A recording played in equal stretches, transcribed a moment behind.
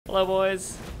Hello,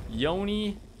 boys.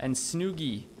 Yoni and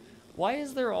Snoogie. Why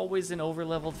is there always an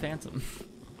overleveled Phantom?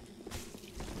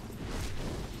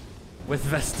 With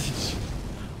Vestige.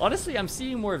 Honestly, I'm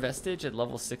seeing more Vestige at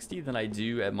level 60 than I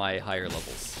do at my higher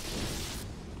levels.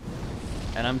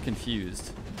 And I'm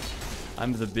confused.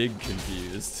 I'm the big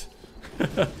confused.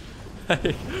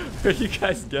 Like, where do you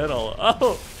guys get all?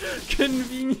 Oh,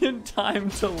 convenient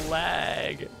time to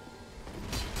lag.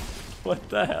 What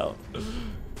the hell?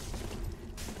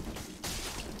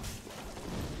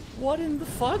 What in the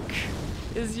fuck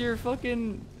is your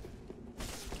fucking...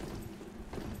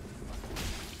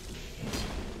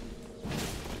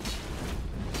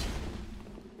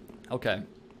 Okay.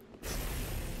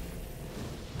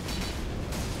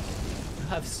 You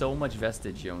have so much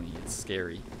Vestige, Yoni. It's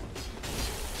scary.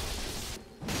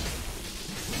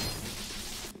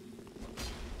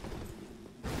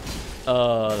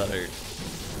 Oh, that hurt.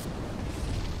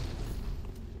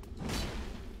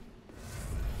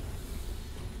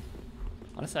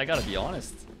 Honestly, I gotta be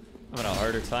honest. I'm having a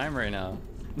harder time right now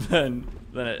than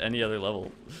at any other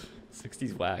level.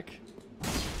 60's whack.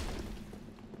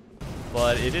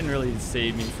 But it didn't really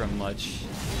save me from much.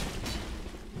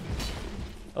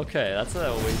 Okay, that's way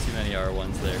too many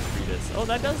R1s there, Cretus. Oh,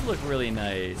 that does look really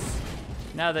nice.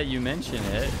 Now that you mention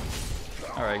it.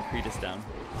 Alright, Cretus down.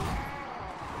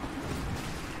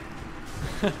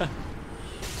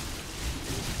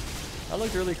 That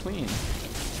looked really clean.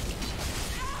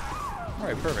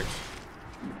 Alright, perfect.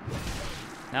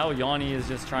 Now Yanni is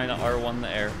just trying to R1 the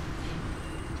air.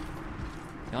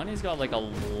 Yanni's got like a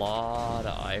lot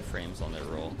of iframes on their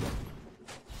roll.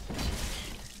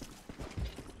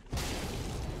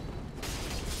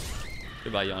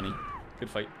 Goodbye, Yanni. Good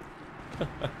fight.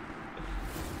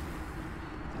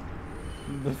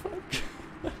 The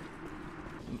fuck?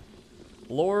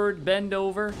 Lord, bend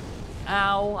over.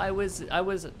 Ow, I was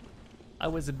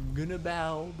gonna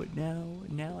bow, but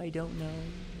now I don't know.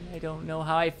 I don't know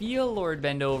how I feel, Lord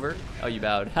Bend over. Oh, you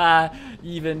bowed. Ha!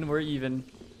 Even, we're even.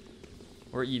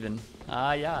 We're even.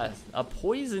 Ah, yeah. A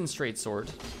poison straight sword.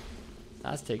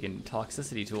 That's taking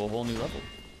toxicity to a whole new level.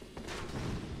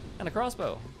 And a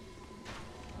crossbow.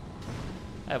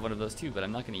 I have one of those too, but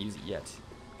I'm not gonna use it yet.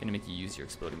 I'm gonna make you use your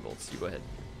exploding bolts. You go ahead.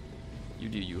 You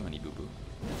do you, honey boo boo.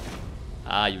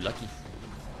 Ah, you lucky.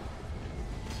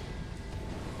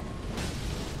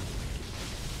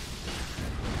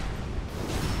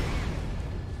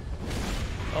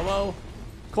 Hello.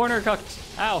 Corner cucked.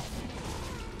 Ow.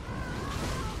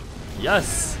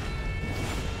 Yes.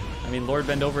 I mean, Lord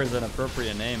Bend Over is an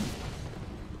appropriate name.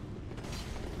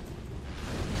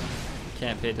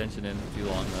 Can't pay attention to him too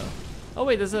long though. Oh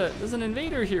wait, there's an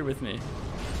invader here with me.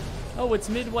 Oh, it's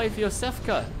midwife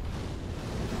Yosefka.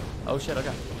 Oh shit,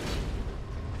 okay.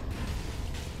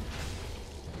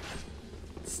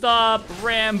 Stop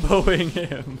Ramboing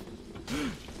him.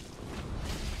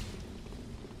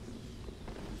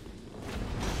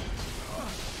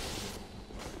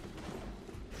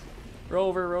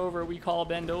 Rover, Rover, we call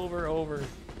Bend Over, over.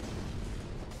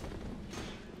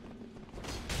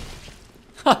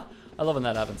 Ha! I love when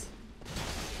that happens.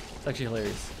 It's actually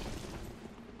hilarious.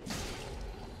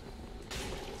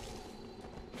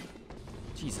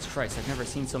 Jesus Christ, I've never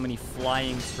seen so many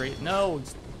flying straight. No,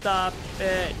 stop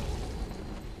it.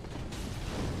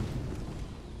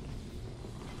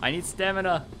 I need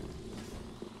stamina.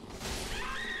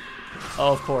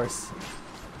 Oh, of course.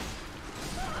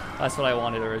 That's what I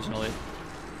wanted originally.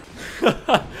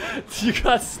 You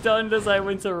got stunned as I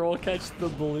went to roll catch the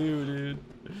blue, dude.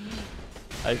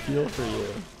 I feel for you.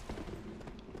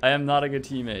 I am not a good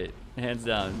teammate, hands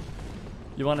down.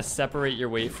 You want to separate your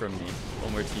way from me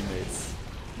when we're teammates.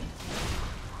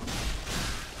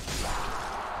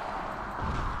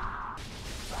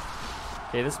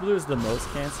 Okay, this blue is the most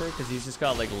cancer because he's just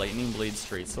got like lightning blade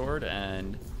straight sword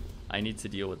and I need to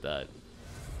deal with that.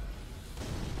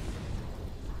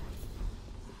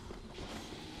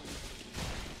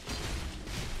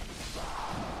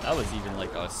 That was even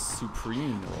like a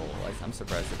supreme roll. I'm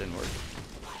surprised it didn't work.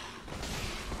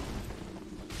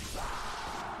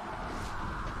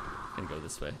 Gonna go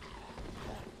this way.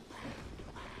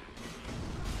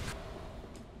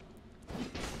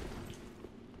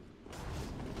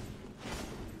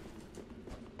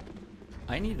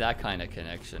 I need that kind of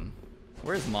connection.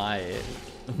 Where's my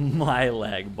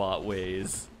lag bot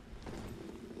ways?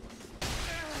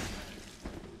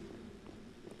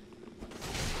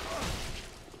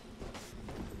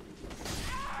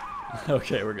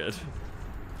 Okay, we're good.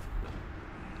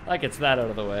 That gets that out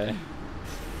of the way.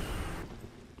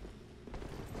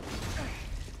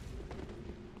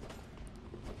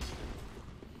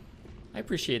 I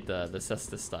appreciate the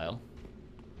Cestus style.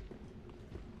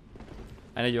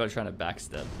 I know you are trying to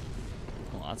backstep.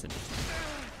 Oh, that's interesting.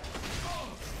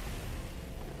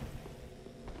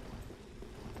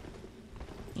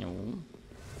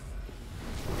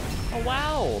 Oh,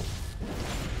 wow.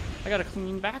 I got a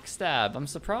clean backstab. I'm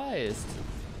surprised.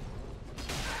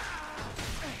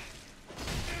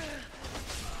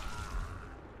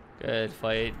 Good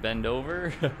fight. Bend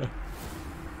over.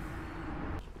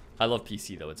 I love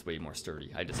PC though. It's way more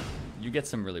sturdy. You get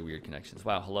some really weird connections.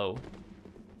 Wow. Hello.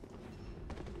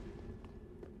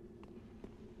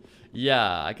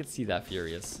 Yeah, I could see that,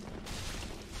 Furious.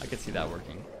 I could see that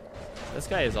working. This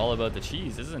guy is all about the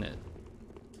cheese, isn't it?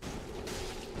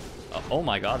 Oh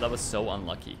my god, that was so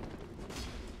unlucky.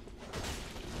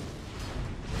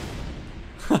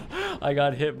 I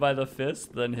got hit by the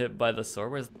fist, then hit by the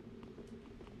sword.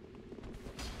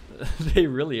 They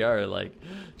really are like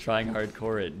trying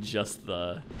hardcore at just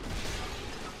the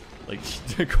like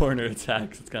corner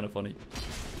attacks. It's kind of funny.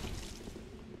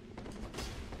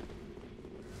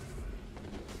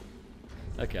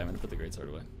 Okay, I'm gonna put the greatsword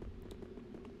away.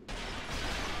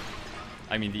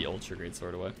 I mean the ultra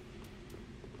greatsword away.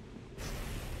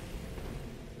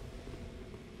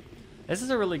 This is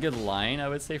a really good line, I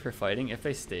would say, for fighting. If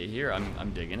they stay here,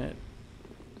 I'm digging it.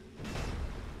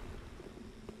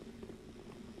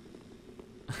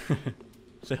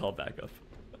 They all back up.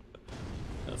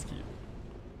 That's cute.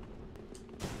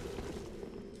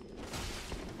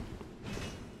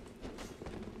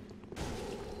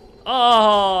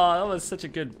 Oh, that was such a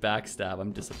good backstab.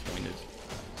 I'm disappointed.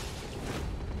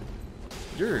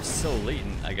 You're so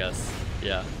latent, I guess.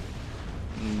 Yeah.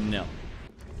 No.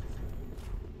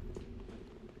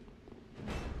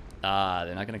 Ah,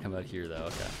 they're not gonna come out here though.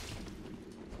 Okay.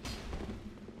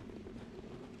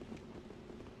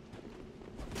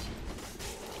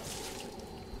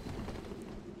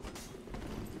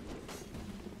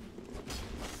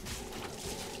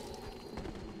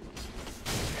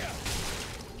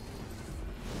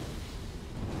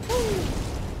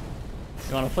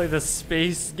 You wanna play the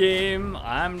space game?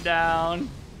 I'm down.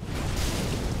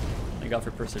 Thank God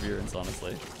for perseverance,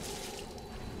 honestly.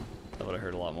 That would have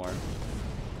hurt a lot more.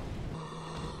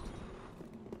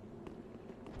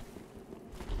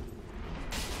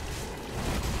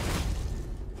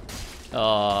 Oh,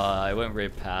 I went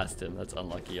right past him. That's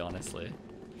unlucky, honestly.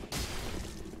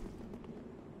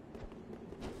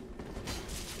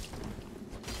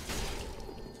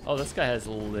 Oh, this guy has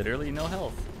literally no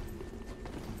health.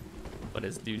 But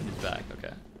his dude is back.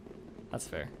 Okay. That's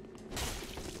fair.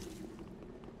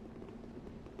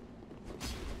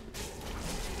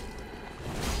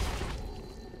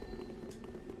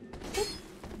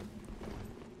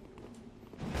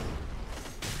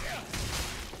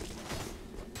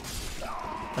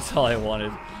 That's all I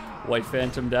wanted. White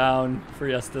Phantom down for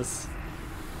Estus.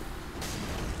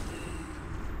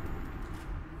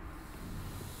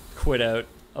 Quit out,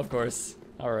 of course.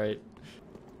 Alright.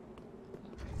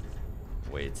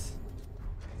 Wait.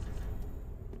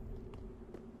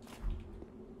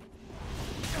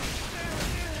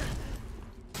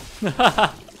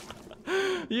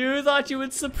 You thought you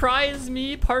would surprise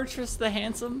me, Partris the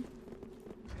Handsome?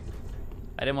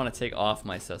 I didn't want to take off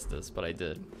my Cestus, but I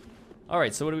did.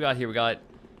 Alright, so what do we got here?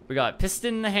 We got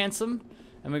Piston the Handsome,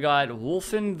 and we got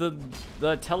Wolfen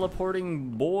the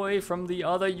teleporting boy from the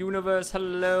other universe.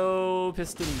 Hello,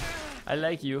 Piston. I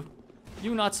like you.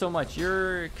 You not so much.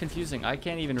 You're confusing. I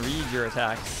can't even read your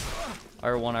attacks.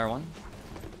 R1, R1.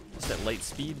 Just at light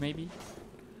speed, maybe?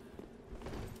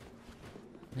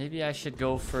 Maybe I should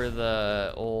go for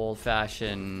the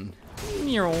old-fashioned...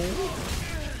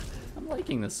 I'm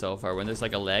liking this so far. When there's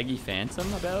like a laggy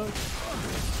phantom about,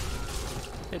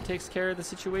 it takes care of the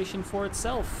situation for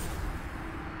itself.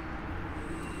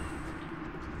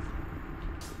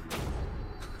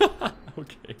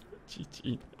 Okay,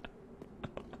 GG.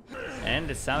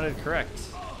 And it sounded correct.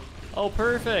 Oh,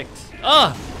 perfect.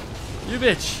 Ah! You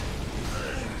bitch!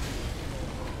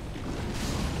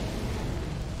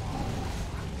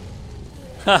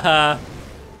 Haha!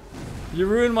 You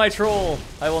ruined my troll.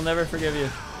 I will never forgive you.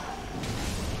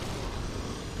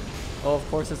 Oh, of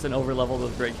course it's an overleveled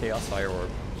with Great Chaos Fire Orb.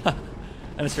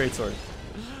 And a straight sword.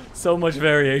 So much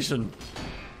variation.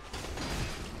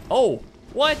 Oh!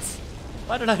 What?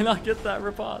 Why did I not get that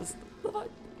riposte?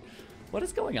 What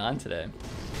is going on today?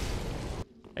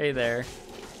 Hey there.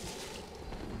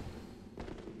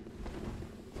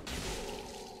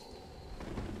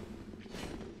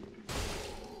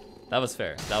 That was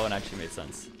fair. That one actually made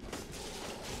sense.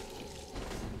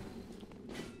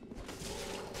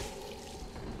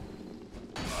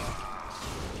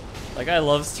 That guy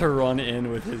loves to run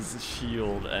in with his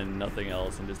shield and nothing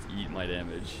else and just eat my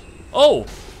damage. Oh!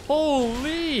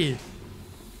 Holy!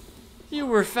 You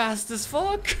were fast as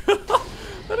fuck. I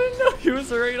didn't know he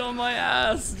was right on my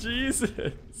ass. Jesus.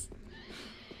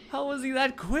 How was he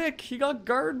that quick? He got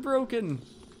guard broken.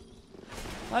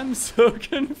 I'm so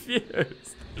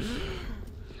confused.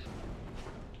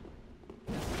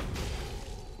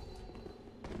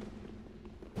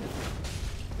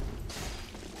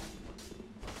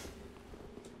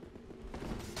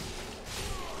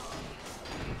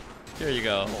 Here you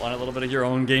go. Want a little bit of your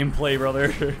own gameplay,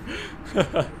 brother?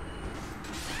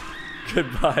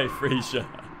 Goodbye, Frisia.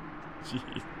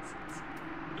 Jeez.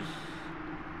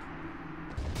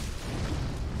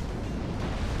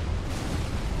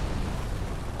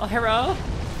 Oh, hero.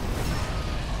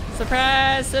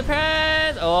 Surprise,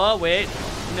 surprise. Oh, wait.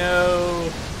 No.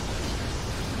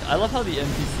 I love how the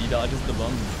NPC dodges the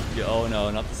bum. Oh,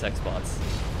 no, not the sex bots.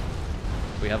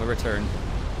 We have a return.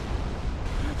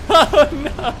 Oh,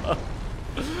 no.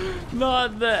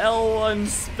 Not the L1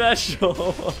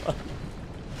 special.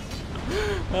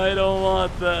 I don't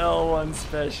want the L1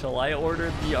 special. I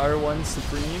ordered the R1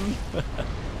 Supreme.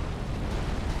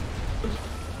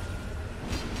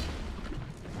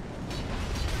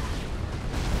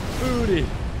 Booty.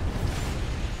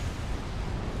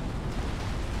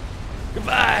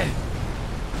 Goodbye.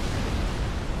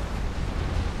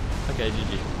 Okay,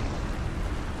 GG.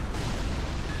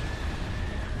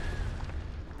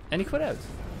 And he quit out.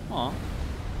 Aw.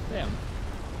 Damn.